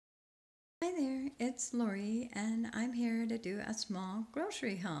it's Lori, and I'm here to do a small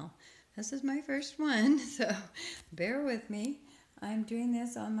grocery haul. This is my first one, so bear with me. I'm doing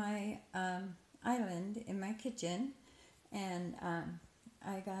this on my island in my kitchen, and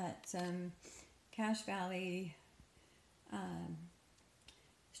I got some Cache Valley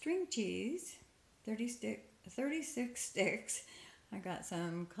string cheese, 36 sticks. I got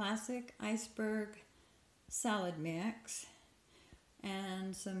some classic iceberg salad mix,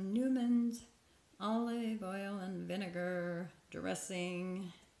 and some Newman's olive oil and vinegar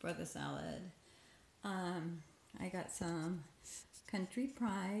dressing for the salad. I got some Country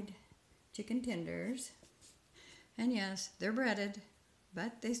Pride chicken tenders, and yes, they're breaded,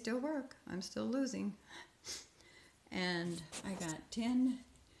 but they still work. I'm still losing. And I got 10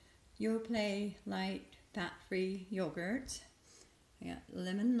 Yoplait light fat-free yogurts. I got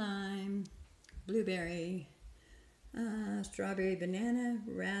lemon lime, blueberry, strawberry banana,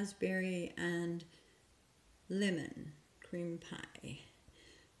 raspberry, and lemon cream pie.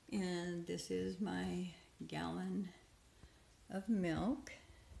 And this is my gallon of milk.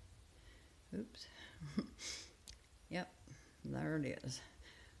 Oops. Yep, there it is.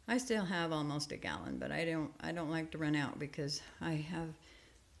 I still have almost a gallon, but I don't like to run out because I have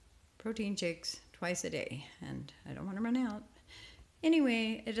protein shakes twice a day and I don't want to run out.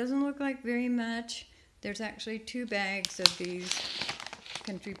 Anyway, it doesn't look like very much. There's actually 2 bags of these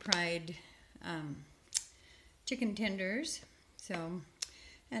Country Pride chicken tenders. So,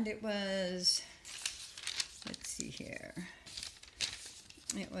 and it was, let's see here,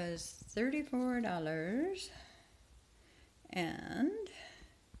 it was $34 and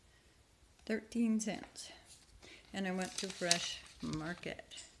 13 cents. And I went to Fresh Market.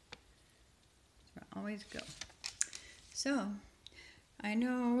 That's where I always go. So, I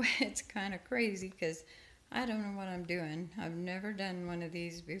know it's kind of crazy because I don't know what I'm doing. I've never done one of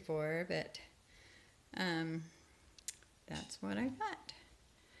these before, but that's what I got.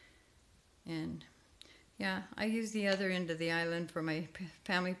 And yeah, I use the other end of the island for my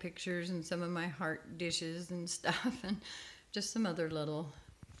family pictures and some of my heart dishes and stuff, and just some other little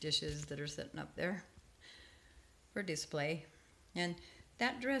dishes that are sitting up there for display. And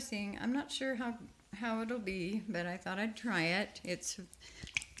that dressing, I'm not sure how it'll be, but I thought I'd try it.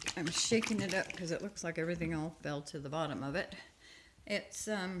 I'm shaking it up because it looks like everything all fell to the bottom of it. It's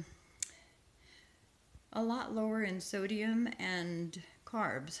a lot lower in sodium and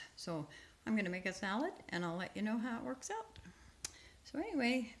carbs. So I'm going to make a salad and I'll let you know how it works out. So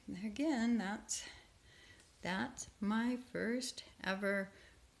anyway, again, that's my first ever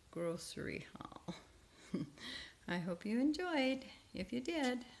grocery haul. I hope you enjoyed. If you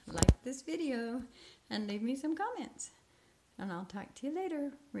did, like this video and leave me some comments. And I'll talk to you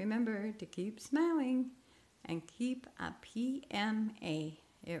later. Remember to keep smiling and keep a PMA.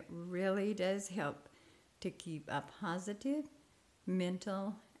 It really does help to keep a positive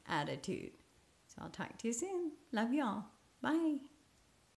mental attitude. So I'll talk to you soon. Love y'all. Bye.